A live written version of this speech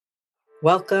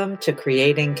Welcome to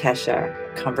Creating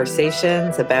Kesha,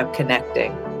 conversations about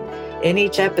connecting. In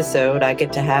each episode, I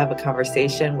get to have a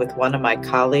conversation with one of my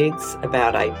colleagues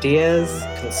about ideas,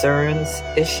 concerns,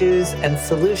 issues, and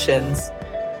solutions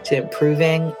to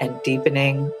improving and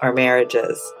deepening our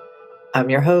marriages.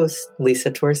 I'm your host, Lisa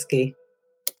Twersky.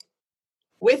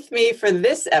 With me for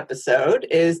this episode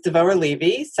is Devorah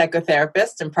Levy,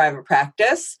 psychotherapist in private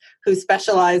practice, who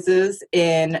specializes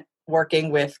in working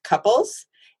with couples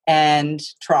and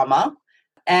trauma.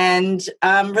 And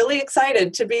I'm really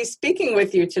excited to be speaking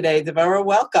with you today, Devorah.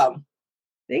 Welcome.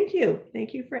 Thank you.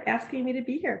 Thank you for asking me to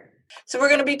be here. So we're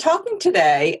going to be talking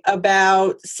today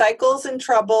about cycles in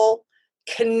trouble,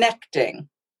 connecting.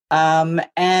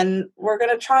 And we're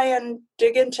going to try and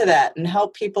dig into that and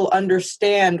help people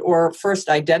understand, or first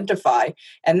identify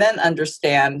and then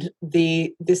understand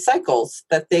the cycles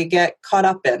that they get caught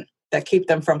up in that keep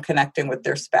them from connecting with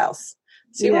their spouse.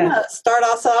 So you want to start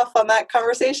us off on that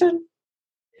conversation?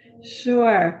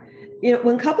 Sure.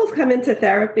 When couples come into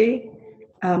therapy,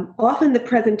 often the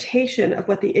presentation of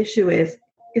what the issue is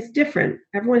different.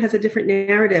 Everyone has a different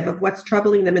narrative of what's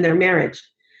troubling them in their marriage.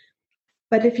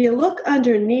 But if you look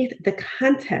underneath the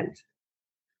content,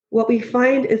 what we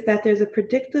find is that there's a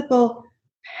predictable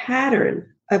pattern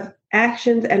of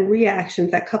actions and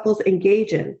reactions that couples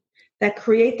engage in that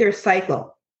create their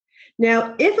cycle.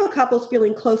 Now, if a couple's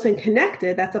feeling close and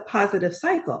connected, that's a positive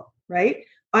cycle, right?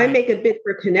 I make a bid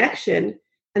for connection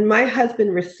and my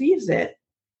husband receives it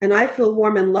and I feel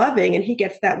warm and loving and he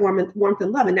gets that warmth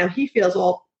and love. And now he feels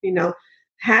all,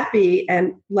 happy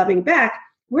and loving back.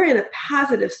 We're in a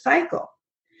positive cycle.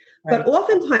 Right. But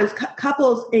oftentimes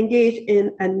couples engage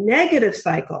in a negative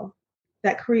cycle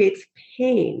that creates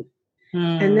pain.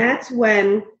 And that's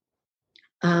when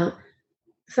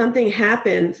something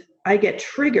happens, I get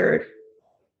triggered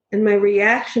and my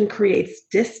reaction creates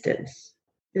distance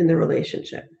in the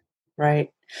relationship. Right.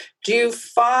 Do you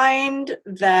find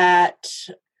that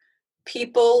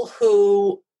people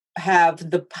who have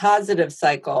the positive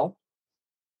cycle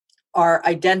are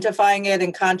identifying it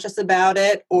and conscious about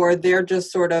it, or they're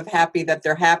just sort of happy that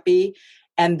they're happy,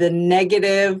 and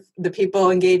the people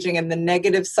engaging in the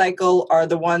negative cycle are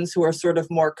the ones who are sort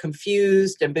of more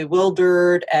confused and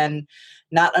bewildered and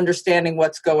not understanding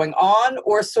what's going on,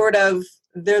 or sort of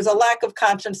there's a lack of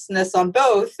consciousness on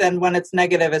both, and when it's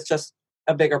negative, it's just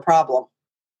a bigger problem?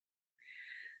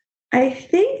 I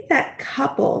think that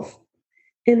couples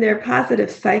in their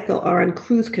positive cycle are on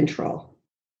cruise control.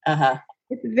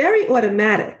 It's very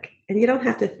automatic, and you don't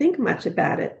have to think much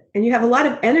about it, and you have a lot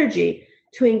of energy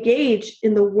to engage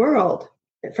in the world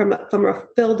from a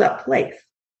filled up place.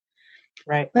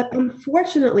 Right. But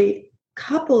unfortunately,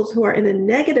 couples who are in a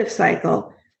negative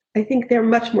cycle, I think they're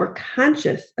much more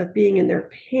conscious of being in their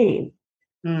pain.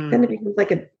 Then it becomes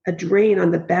like a drain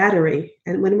on the battery.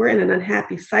 And when we're in an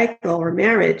unhappy cycle or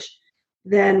marriage,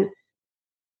 then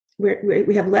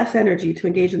we have less energy to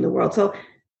engage in the world. So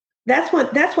that's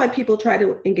why people try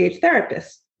to engage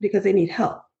therapists, because they need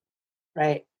help.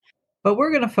 Right. But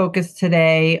we're going to focus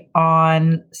today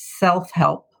on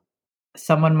self-help.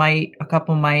 A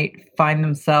couple might find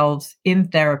themselves in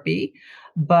therapy,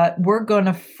 but we're going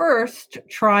to first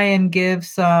try and give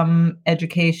some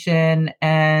education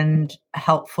and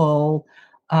helpful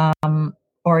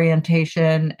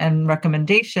orientation and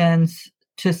recommendations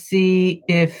to see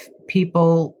if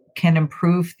people can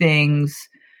improve things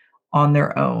on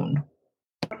their own.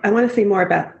 I want to say more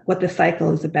about what the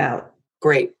cycle is about.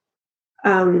 Great.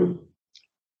 When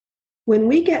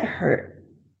we get hurt,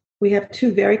 we have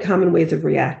two very common ways of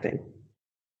reacting.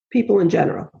 People in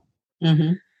general.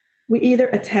 Mm-hmm. We either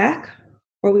attack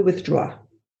or we withdraw.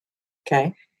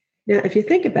 Okay. Now, if you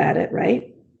think about it,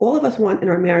 right, all of us want in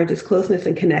our marriage is closeness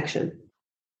and connection.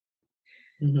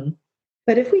 Mm-hmm.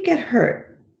 But if we get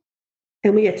hurt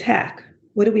and we attack,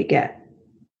 what do we get?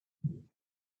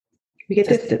 We get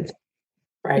distance.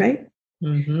 Right?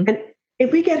 Mm-hmm. And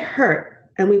if we get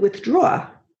hurt and we withdraw,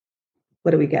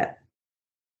 what do we get?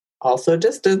 Also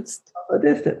distance.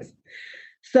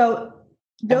 So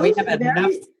we have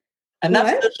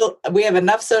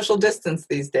enough social distance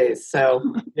these days.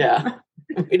 So yeah,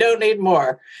 we don't need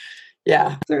more.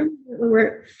 Yeah.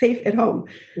 We're safe at home.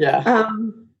 Yeah.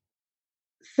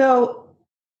 So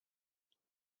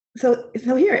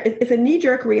here, it's a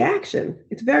knee-jerk reaction.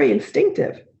 It's very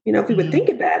instinctive. If we would think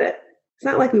about it, it's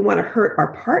not like we want to hurt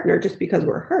our partner just because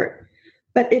we're hurt,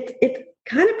 but it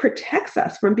kind of protects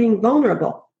us from being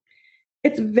vulnerable.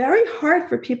 It's very hard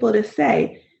for people to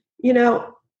say, you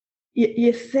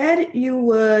said you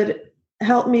would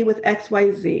help me with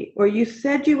XYZ, or you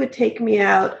said you would take me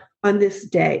out on this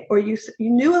day, or you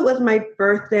knew it was my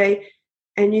birthday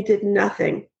and you did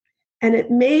nothing. And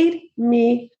it made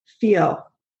me feel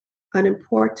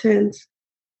unimportant,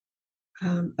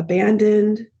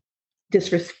 abandoned,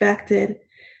 disrespected.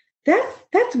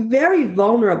 That's very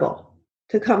vulnerable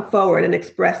to come forward and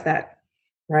express that.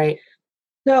 Right.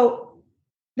 So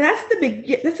that's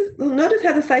the notice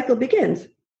how the cycle begins.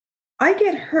 I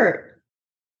get hurt.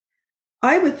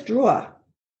 I withdraw.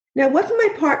 Now, what's my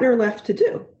partner left to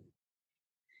do?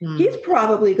 He's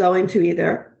probably going to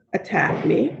either attack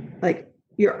me, like,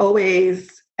 you're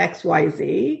always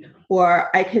XYZ,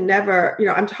 or I can never,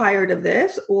 I'm tired of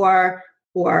this, or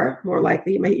more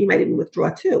likely, he might even withdraw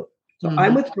too. So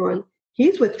I'm withdrawn,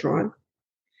 he's withdrawn,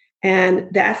 and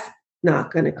that's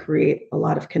not going to create a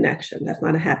lot of connection. That's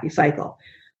not a happy cycle.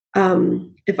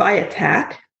 If I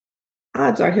attack,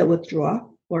 odds are he'll withdraw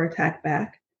or attack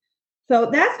back. So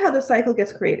that's how the cycle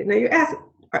gets created. Now, you're asking,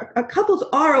 our couples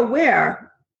are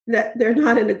aware that they're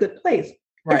not in a good place.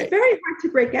 Right. It's very hard to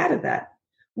break out of that.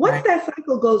 Once that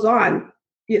cycle goes on,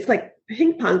 it's like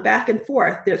ping pong back and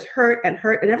forth. There's hurt, and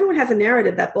everyone has a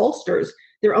narrative that bolsters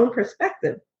their own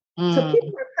perspective. So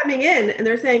people are coming in and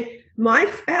they're saying, my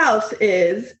spouse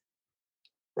is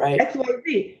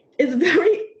XYZ. It's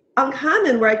very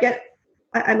uncommon where I get,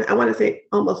 I want to say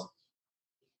almost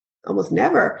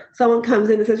never, someone comes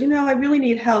in and says, I really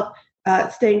need help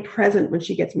staying present when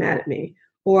she gets mad at me.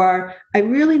 Or I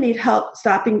really need help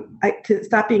stop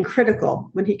being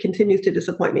critical when he continues to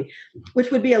disappoint me,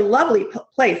 which would be a lovely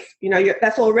place.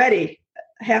 That's already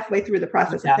halfway through the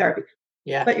process of therapy.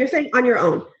 Yeah. But you're saying on your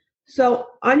own. So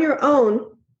on your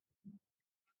own,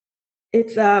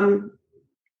 it's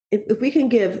if we can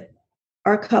give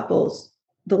our couples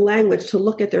the language to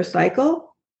look at their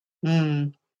cycle,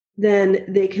 then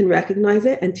they can recognize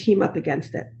it and team up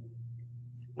against it.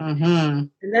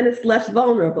 And then it's less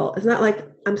vulnerable. It's not like,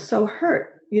 I'm so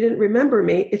hurt, you didn't remember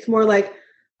me. It's more like,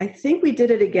 I think we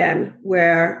did it again,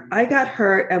 where I got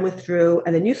hurt and withdrew,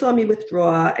 and then you saw me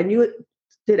withdraw, and you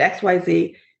did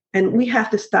XYZ, and we have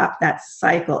to stop that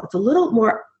cycle. It's a little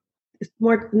more, it's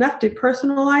more enough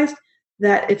depersonalized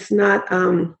that it's not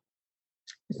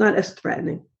as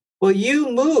threatening. Well,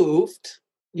 you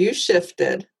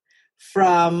shifted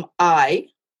from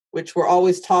which we're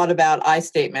always taught about I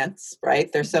statements,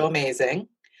 right? They're so amazing.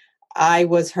 I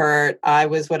was hurt. I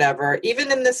was whatever,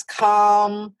 even in this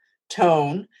calm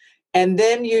tone. And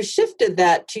then you shifted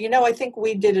that to, I think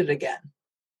we did it again,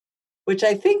 which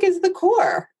I think is the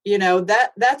core.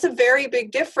 That's a very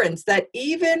big difference, that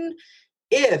even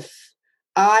if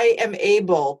I am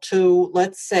able to,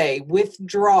 let's say,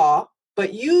 withdraw,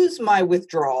 but use my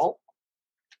withdrawal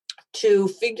to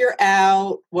figure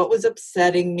out what was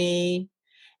upsetting me,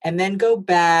 and then go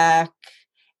back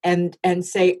and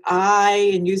say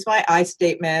and use my I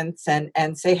statements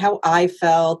and say how I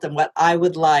felt and what I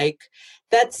would like,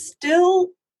 that's still,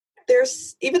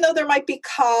 there's, even though there might be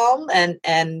calm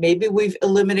and maybe we've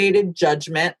eliminated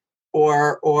judgment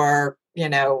or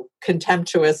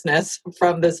contemptuousness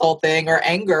from this whole thing, or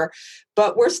anger,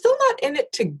 but we're still not in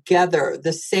it together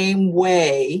the same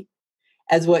way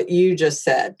as what you just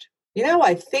said.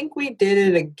 I think we did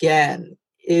it again.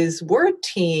 Is we're a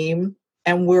team,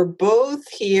 and we're both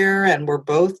here, and we're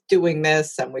both doing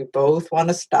this, and we both want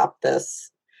to stop this.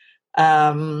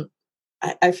 I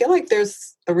feel like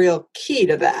there's a real key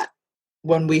to that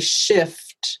when we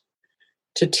shift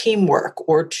to teamwork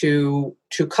or to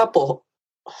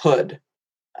couplehood,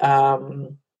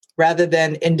 rather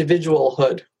than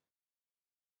individualhood.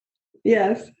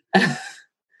 Yes.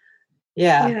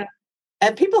 Yeah.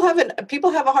 And people have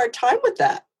a hard time with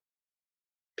that.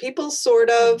 People sort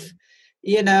of,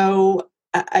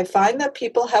 I find that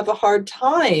people have a hard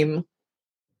time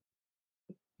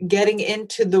getting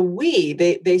into the we.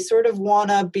 They sort of want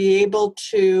to be able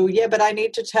to, but I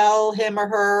need to tell him or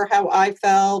her how I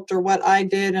felt or what I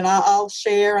did, and I'll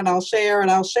share and I'll share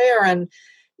and I'll share. And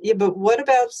but what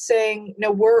about saying,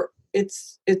 no,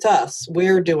 it's us.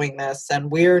 We're doing this,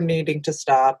 and we're needing to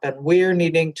stop, and we're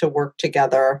needing to work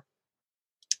together.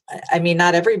 I mean,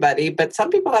 not everybody, but some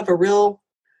people have a real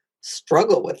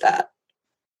struggle with that.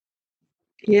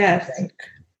 Yes.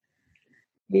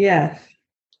 Yes.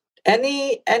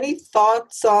 Any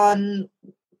thoughts on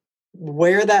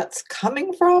where that's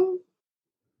coming from?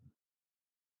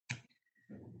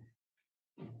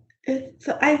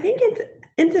 So I think it's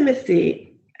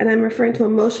intimacy, and I'm referring to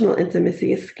emotional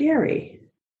intimacy, is scary.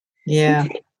 Yeah. We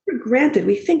take it for granted.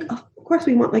 We think, of course,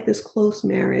 we want like this close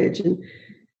marriage,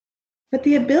 but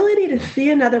the ability to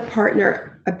see another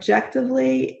partner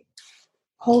objectively,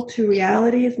 hold two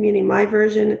realities, meaning my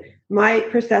version, my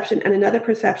perception, and another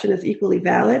perception is equally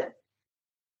valid,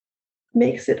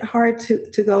 makes it hard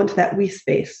to go into that we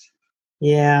space.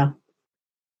 Yeah.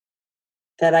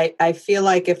 that I feel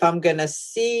like if I'm going to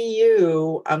see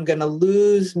you, I'm going to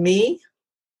lose me.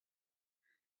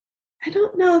 I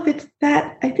don't know if it's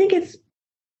that. I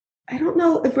don't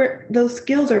know if those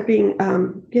skills are being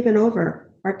given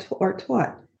over or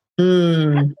taught. How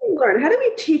do we learn? How do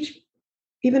we teach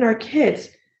even our kids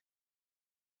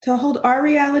to hold our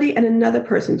reality and another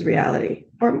person's reality,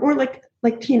 or more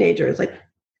like teenagers, like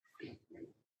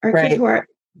our kids who are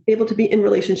able to be in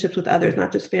relationships with others,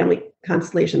 not just family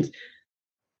constellations,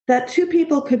 that two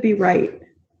people could be right.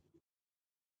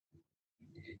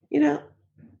 Yeah.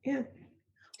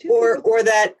 Or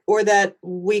that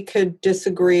we could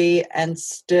disagree and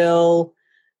still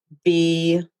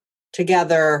be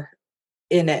together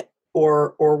in it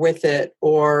or with it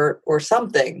or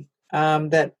something,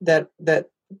 that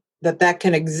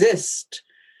can exist,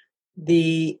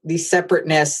 the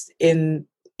separateness in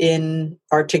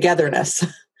our togetherness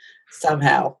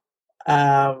somehow.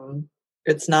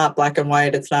 It's not black and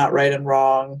white, it's not right and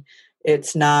wrong,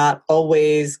 it's not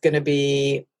always going to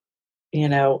be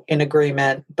in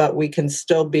agreement, but we can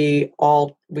still be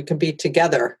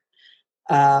together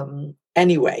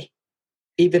anyway,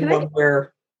 even when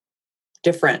we're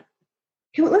different.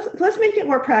 Let's make it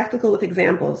more practical with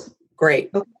examples.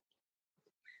 Great. Okay.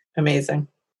 Amazing.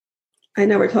 I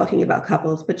know we're talking about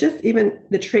couples, but just even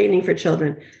the training for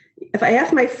children. If I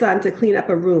ask my son to clean up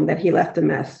a room that he left a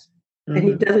mess, and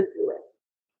he doesn't do it,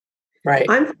 right,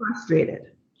 I'm frustrated.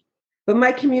 But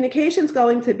my communication's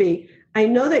going to be, I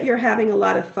know that you're having a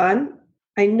lot of fun.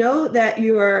 I know that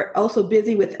you're also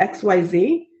busy with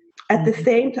XYZ. At the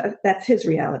same time, that's his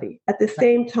reality. At the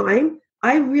same time,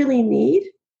 I really need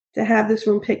to have this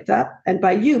room picked up, and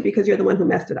by you, because you're the one who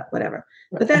messed it up, whatever.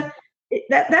 But that's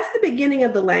the beginning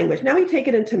of the language. Now we take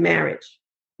it into marriage.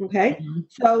 Okay.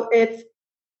 So it's,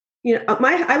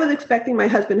 I was expecting my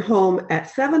husband home at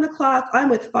 7:00. I'm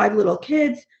with 5 little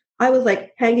kids. I was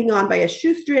like hanging on by a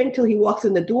shoestring till he walks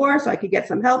in the door so I could get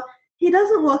some help. He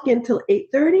doesn't walk in till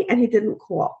 8:30, and he didn't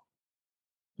call.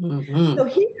 So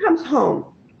he comes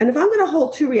home, and if I'm going to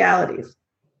hold two realities,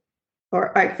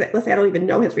 or let's say I don't even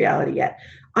know his reality yet,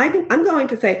 I'm going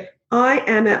to say, I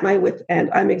am at my wit's end.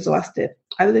 I'm exhausted.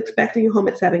 I was expecting you home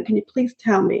at 7. Can you please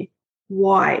tell me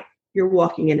why you're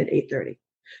walking in at 8:30?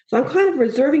 So I'm kind of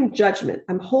reserving judgment.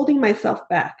 I'm holding myself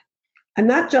back. I'm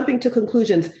not jumping to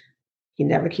conclusions. He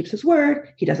never keeps his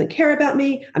word. He doesn't care about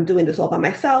me. I'm doing this all by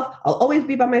myself. I'll always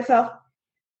be by myself.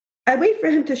 I wait for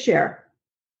him to share.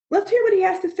 Let's hear what he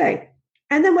has to say.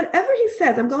 And then whatever he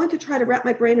says, I'm going to try to wrap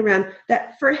my brain around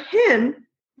that. For him,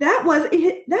 that was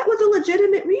a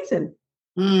legitimate reason.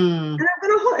 And I'm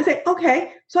going to hold and say,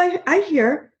 okay, so I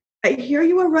hear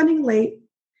you were running late,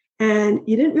 and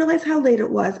you didn't realize how late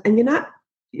it was. And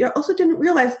you also didn't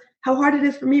realize how hard it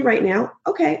is for me right now.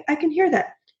 Okay, I can hear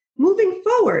that. Moving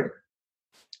forward,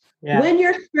 when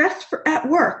you're stressed at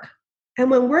work, and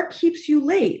when work keeps you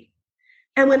late,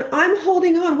 and when I'm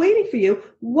holding on, waiting for you,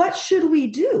 what should we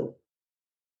do?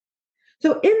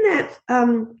 So in that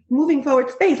moving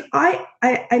forward space,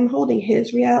 I'm holding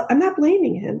his reality. I'm not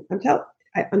blaming him.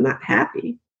 I'm not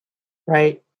happy.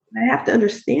 Right. I have to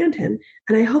understand him,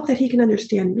 and I hope that he can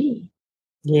understand me.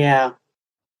 Yeah.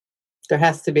 There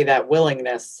has to be that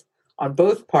willingness on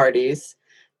both parties,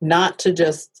 not to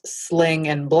just sling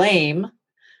and blame,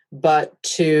 but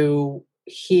to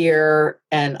hear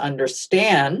and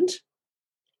understand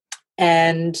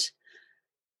and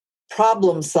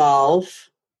problem solve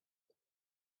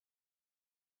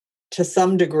to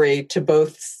some degree to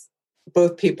both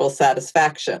people's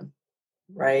satisfaction,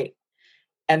 right?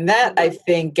 And that, I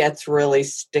think, gets really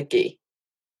sticky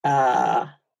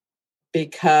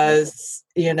because,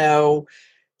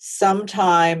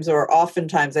 sometimes or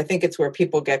oftentimes, I think it's where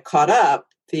people get caught up.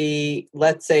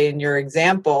 Let's say in your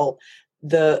example,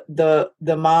 the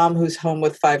mom who's home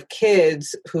with 5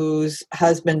 kids, whose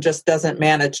husband just doesn't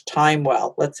manage time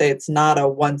well. Let's say it's not a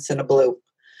once in a blue,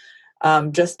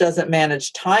 just doesn't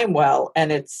manage time well,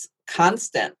 and it's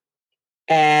constant.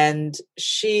 And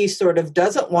she sort of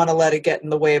doesn't want to let it get in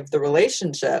the way of the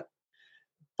relationship,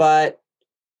 but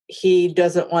he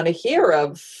doesn't want to hear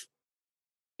of,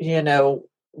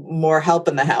 more help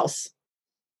in the house.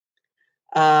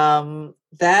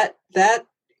 That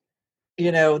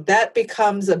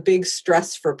becomes a big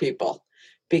stress for people,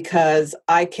 because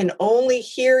I can only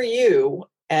hear you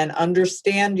and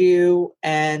understand you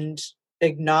and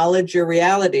acknowledge your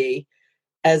reality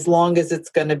as long as it's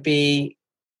going to be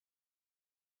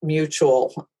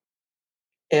mutual.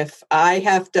 If I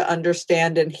have to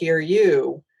understand and hear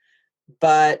you,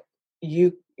 but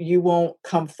you won't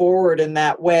come forward in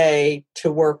that way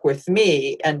to work with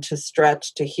me and to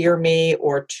stretch to hear me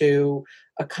or to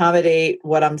accommodate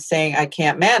what I'm saying I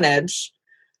can't manage,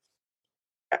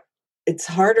 it's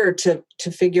harder to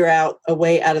figure out a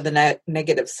way out of the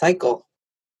negative cycle.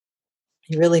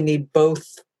 You really need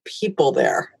both people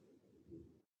there.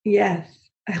 Yes.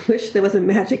 I wish there was a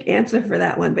magic answer for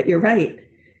that one, but you're right.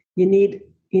 You need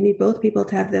both people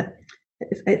to have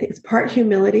I think it's part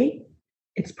humility,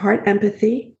 it's part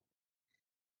empathy,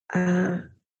 to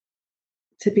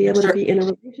be able to be in a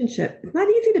relationship. It's not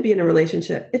easy to be in a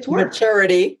relationship. It's work.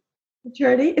 Maturity.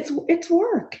 It's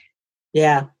work.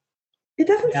 Yeah. It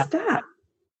doesn't stop.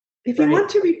 If you want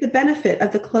to reap the benefit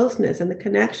of the closeness and the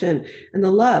connection and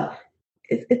the love,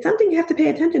 it's something you have to pay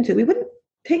attention to. We wouldn't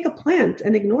take a plant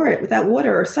and ignore it without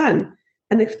water or sun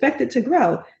and expect it to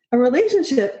grow. A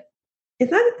relationship,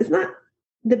 it's not,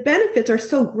 the benefits are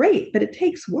so great, but it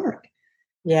takes work.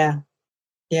 Yeah.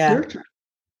 Yeah. Nurture.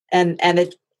 And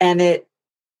it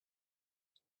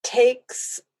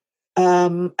takes,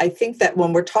 I think that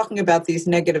when we're talking about these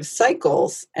negative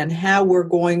cycles and how we're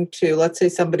going to, let's say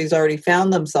somebody's already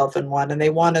found themselves in one and they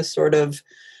want to sort of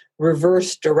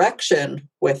reverse direction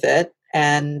with it.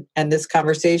 And this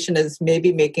conversation is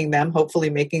maybe hopefully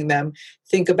making them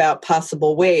think about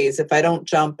possible ways. If I don't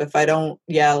jump, if I don't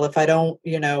yell, if I don't,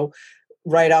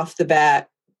 right off the bat,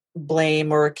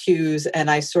 blame or accuse, and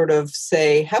I sort of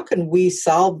say, how can we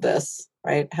solve this?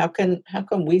 Right? How can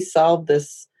we solve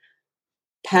this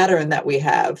pattern that we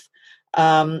have?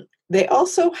 They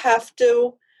also have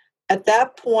to, at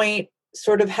that point,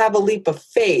 sort of have a leap of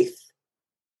faith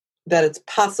that it's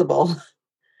possible.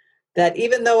 That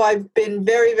even though I've been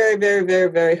very, very, very,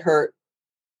 very, very hurt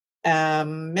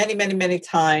many, many, many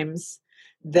times,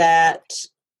 that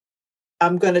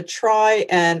I'm going to try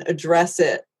and address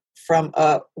it from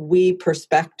a we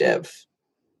perspective.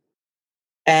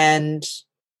 And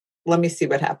let me see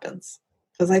what happens.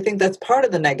 Because I think that's part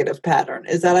of the negative pattern,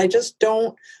 is that I just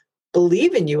don't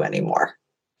believe in you anymore.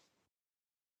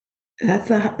 That's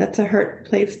a hurt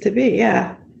place to be.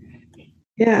 Yeah.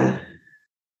 Yeah.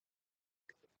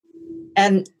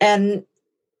 And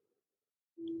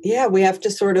yeah, we have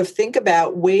to sort of think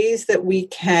about ways that we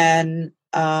can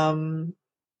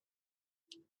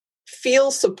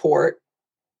feel support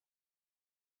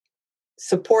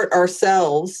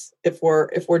ourselves if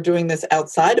we're doing this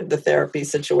outside of the therapy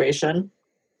situation.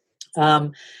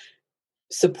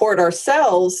 Support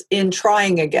ourselves in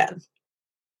trying again.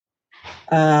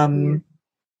 Can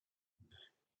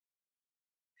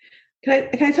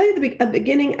I tell you a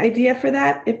beginning idea for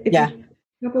that? If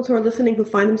couples who are listening who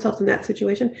find themselves in that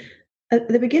situation,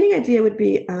 the beginning idea would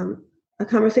be a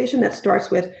conversation that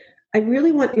starts with, I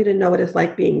really want you to know what it's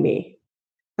like being me.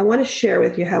 I want to share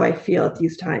with you how I feel at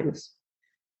these times.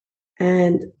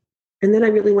 And then I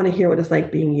really want to hear what it's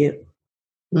like being you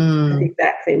at the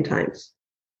exact same times.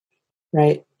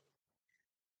 Right.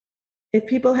 If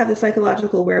people have the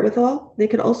psychological wherewithal, they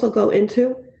could also go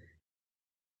into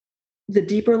the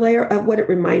deeper layer of what it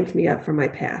reminds me of from my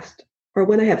past, or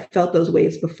when I have felt those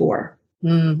ways before.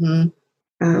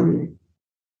 Mm-hmm.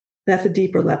 That's a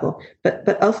deeper level,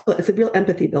 but also it's a real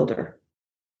empathy builder.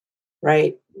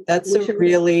 Right. That's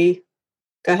really.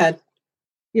 Go ahead.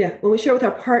 Yeah, when we share with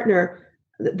our partner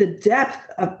the depth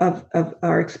of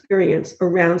our experience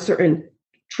around certain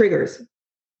triggers,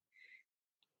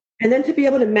 and then to be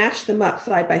able to match them up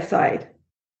side by side,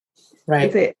 right?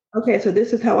 And say, okay, so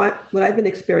this is what I've been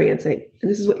experiencing, and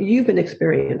this is what you've been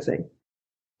experiencing.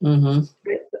 Mm-hmm.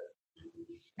 Right?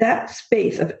 That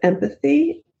space of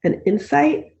empathy and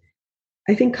insight,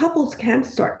 I think couples can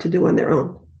start to do on their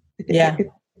own. Yeah.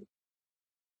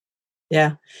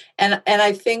 Yeah. And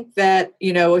I think that,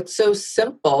 it's so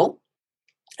simple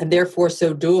and therefore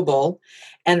so doable.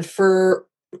 And for,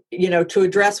 to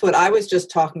address what I was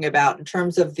just talking about in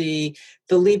terms of the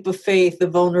leap of faith, the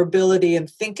vulnerability, and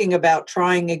thinking about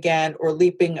trying again or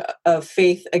leaping of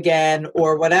faith again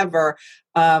or whatever,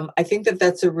 I think that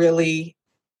that's a really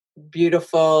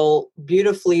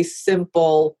beautifully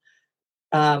simple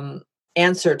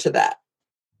answer to that.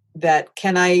 That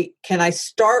can I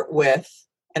start with,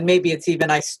 and maybe it's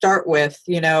even I start with,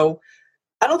 I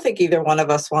don't think either one of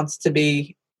us wants to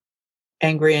be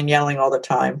angry and yelling all the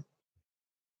time.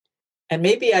 And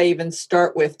maybe I even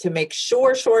start with, to make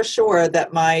sure that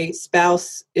my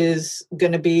spouse is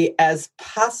going to be as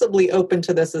possibly open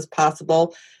to this as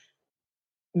possible.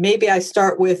 Maybe I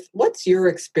start with, what's your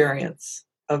experience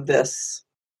of this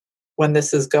when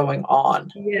this is going on?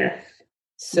 Yes.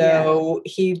 So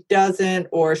he doesn't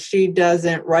or she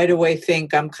doesn't right away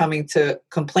think I'm coming to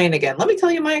complain again. Let me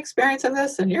tell you my experience of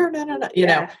this, and you're no,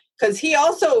 because he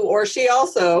also or she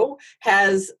also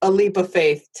has a leap of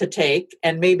faith to take,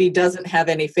 and maybe doesn't have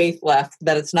any faith left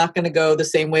that it's not going to go the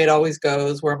same way it always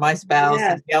goes, where my spouse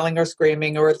is yelling or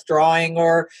screaming or withdrawing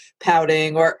or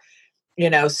pouting, or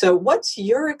So what's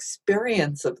your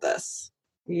experience of this?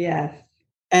 Yes.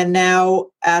 And now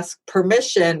ask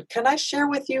permission. Can I share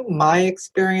with you my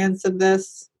experience of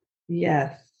this?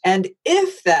 Yes. And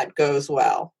if that goes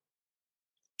well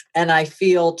and I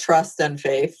feel trust and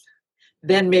faith,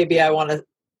 then maybe I want to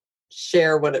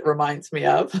share what it reminds me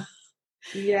of.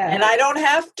 Yes. And I don't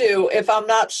have to if I'm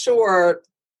not sure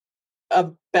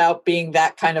about being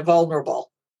that kind of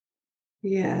vulnerable.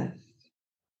 Yes.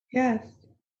 Yes.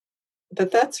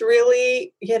 But that's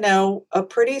really, a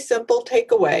pretty simple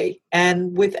takeaway.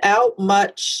 And without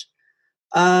much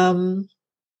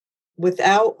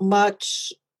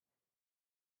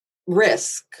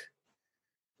risk.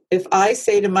 If I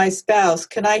say to my spouse,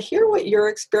 can I hear what your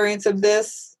experience of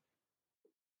this?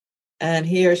 And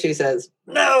he or she says,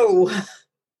 no.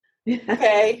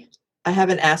 Okay. I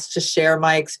haven't asked to share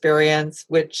my experience,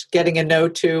 which getting a no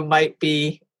to might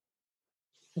be,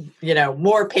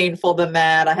 more painful than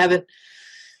that. I haven't.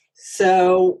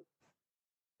 So,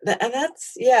 and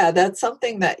that's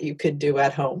something that you could do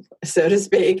at home, so to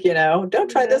speak. Don't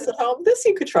try this at home. This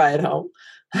you could try at home.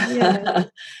 Yeah.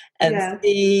 And Yeah.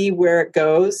 see where it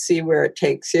goes, see where it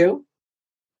takes you.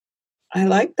 I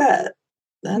like that.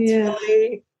 That's Yeah.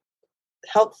 really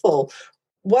helpful.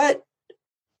 What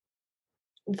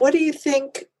do you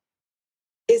think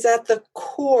is at the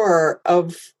core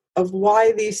of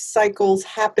why these cycles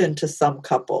happen to some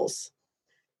couples?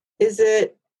 Is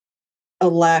it a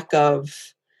lack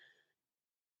of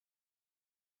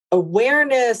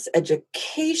awareness,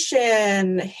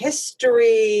 education,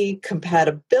 history,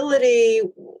 compatibility?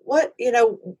 Why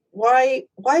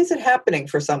is it happening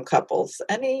for some couples?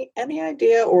 Any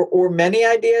idea or many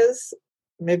ideas?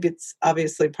 Maybe it's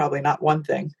obviously probably not one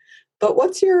thing. But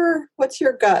what's your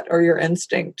gut or your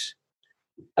instinct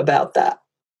about that?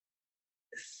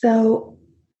 So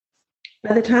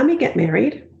by the time we get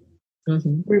married,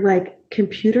 we're like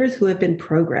computers who have been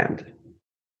programmed.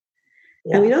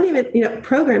 Yeah. And we don't even,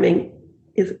 programming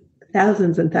is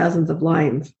thousands and thousands of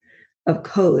lines of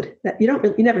code that you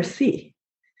never see.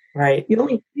 Right. You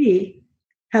only see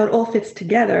how it all fits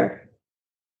together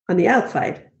on the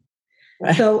outside.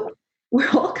 Right. So we're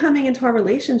all coming into our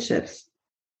relationships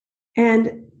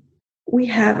and we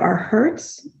have our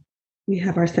hurts, we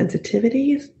have our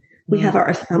sensitivities, we have our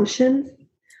assumptions,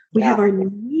 we have our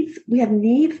needs. We have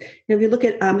needs. And if you look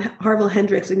at Harville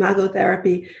Hendrix, Imago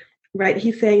Therapy, right?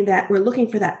 He's saying that we're looking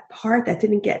for that part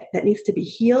that needs to be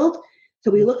healed.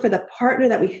 So we look for the partner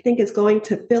that we think is going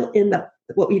to fill in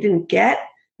what we didn't get,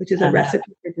 which is a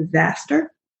recipe for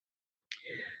disaster.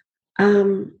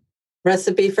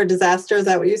 Recipe for disaster, is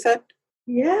that what you said?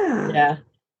 Yeah. Yeah.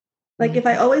 Like if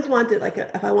I always wanted,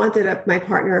 if I wanted my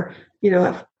partner,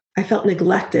 if I felt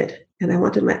neglected and I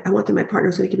wanted my partner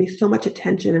was going to give me so much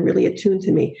attention and really attune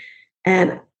to me.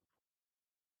 And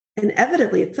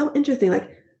inevitably, it's so interesting.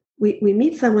 Like we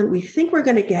meet someone, we think we're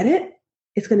going to get it.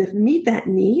 It's going to meet that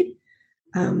need.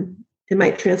 It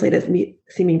might translate as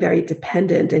seeming very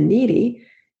dependent and needy.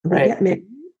 And we get married,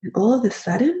 and all of a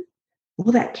sudden,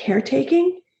 all that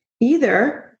caretaking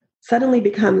either suddenly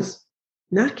becomes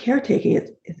not caretaking,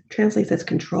 it translates as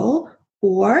control,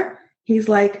 or he's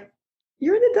like,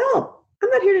 you're an adult. I'm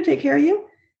not here to take care of you.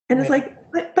 And it's like,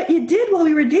 but you did while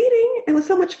we were dating. It was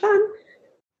so much fun.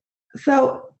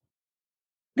 So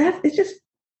it's just,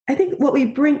 I think what we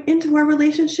bring into our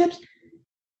relationships,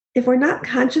 if we're not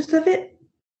conscious of it,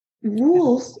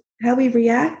 rules how we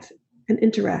react and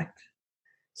interact.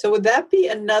 So would that be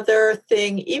another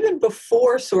thing, even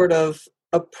before sort of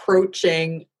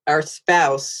approaching our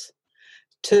spouse,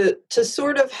 to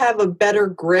sort of have a better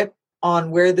grip on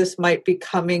where this might be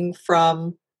coming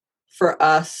from for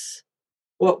us,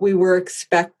 what we were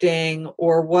expecting,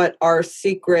 or what our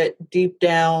secret deep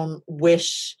down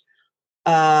wish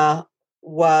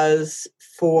was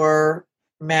for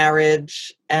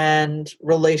marriage and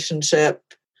relationship?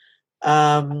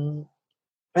 I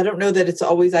don't know that it's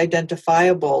always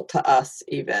identifiable to us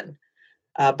even,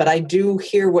 but I do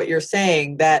hear what you're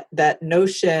saying, that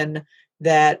notion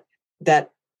that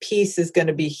piece is going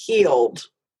to be healed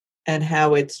and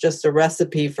how it's just a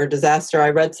recipe for disaster. I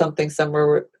read something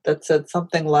somewhere that said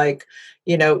something like,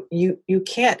 you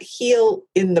can't heal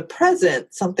in the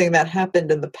present something that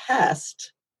happened in the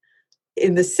past,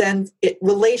 in the sense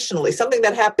relationally, something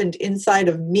that happened inside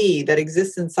of me, that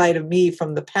exists inside of me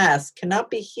from the past,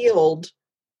 cannot be healed,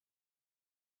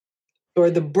 or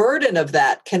the burden of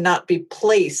that cannot be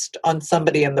placed on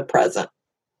somebody in the present.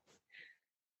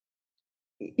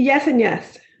 Yes and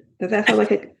yes. Does that sound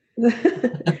like a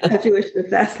Jewish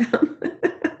does that sound?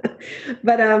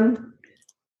 But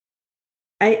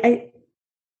I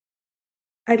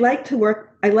like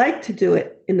to do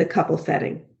it in the couple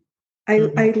setting.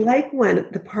 I like when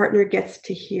the partner gets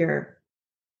to hear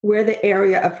where the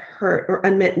area of hurt or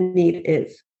unmet need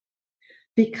is,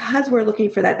 because we're looking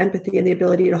for that empathy and the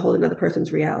ability to hold another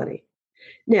person's reality.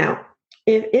 Now,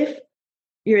 if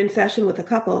you're in session with a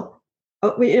couple,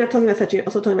 you're not talking about session, you're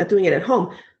also talking about doing it at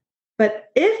home. But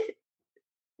if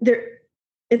there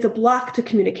is a block to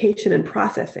communication and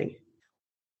processing,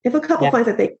 if a couple finds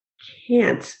that they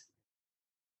can't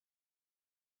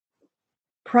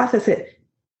process it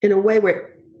in a way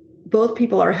where both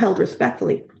people are held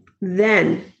respectfully,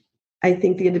 then I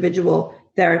think the individual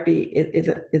therapy is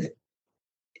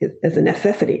a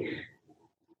necessity.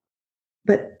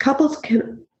 But couples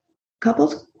can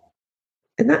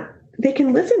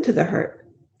listen to the hurt.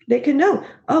 They can know,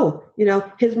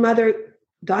 his mother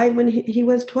died when he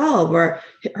was 12, or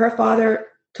her father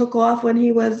took off when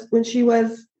she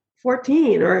was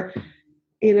 14, or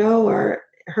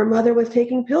her mother was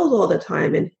taking pills all the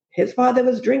time, and his father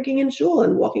was drinking in shul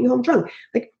and walking home drunk.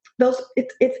 Like those,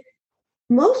 it's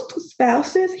most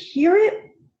spouses hear it,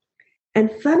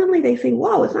 and suddenly they say,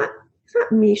 "Whoa, it's not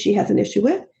me she has an issue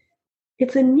with.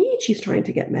 It's a need she's trying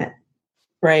to get met."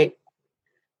 Right.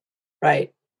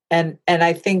 And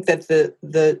I think that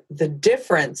the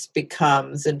difference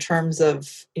becomes, in terms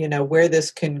of, where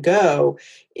this can go,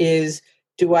 is,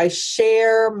 do I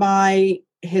share my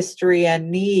history and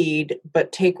need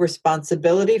but take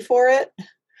responsibility for it?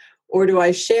 Or do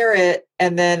I share it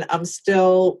and then I'm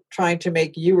still trying to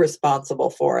make you responsible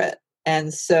for it?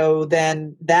 And so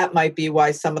then that might be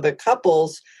why some of the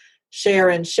couples share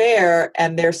and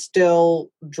they're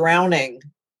still drowning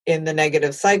in the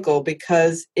negative cycle,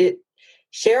 because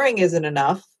sharing isn't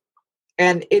enough,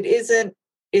 and it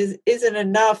isn't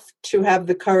enough to have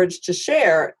the courage to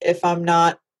share if I'm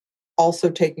not also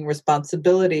taking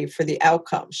responsibility for the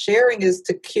outcome. Sharing is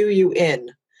to cue you in,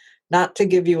 not to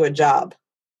give you a job.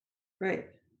 Right.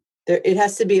 It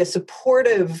has to be a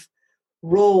supportive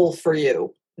role for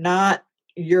you, not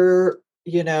you're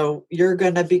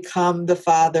going to become the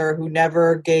father who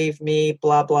never gave me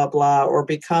blah, blah, blah, or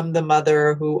become the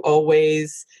mother who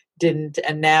always didn't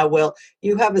and now will.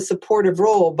 You have a supportive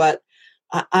role, but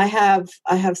I have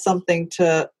something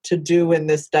to do in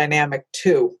this dynamic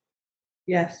too.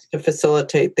 Yes. To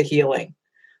facilitate the healing.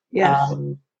 Yes.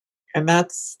 And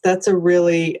that's a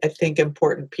really, I think,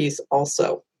 important piece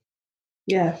also.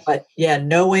 Yes. But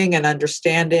knowing and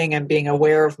understanding and being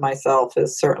aware of myself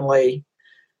is certainly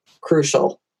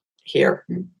crucial here.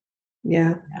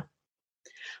 Yeah.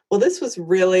 Well, this was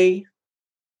really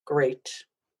great.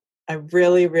 I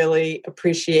really, really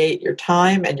appreciate your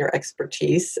time and your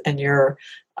expertise and your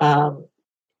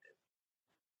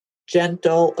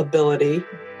gentle ability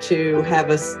to have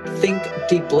us think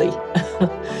deeply.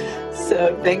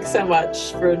 So thanks so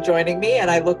much for joining me, and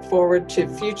I look forward to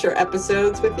future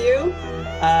episodes with you.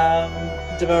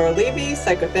 Devorah Levy,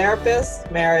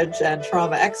 psychotherapist, marriage and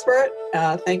trauma expert.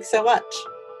 Thanks so much.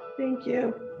 Thank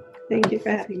you. Thank you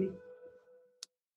for having me.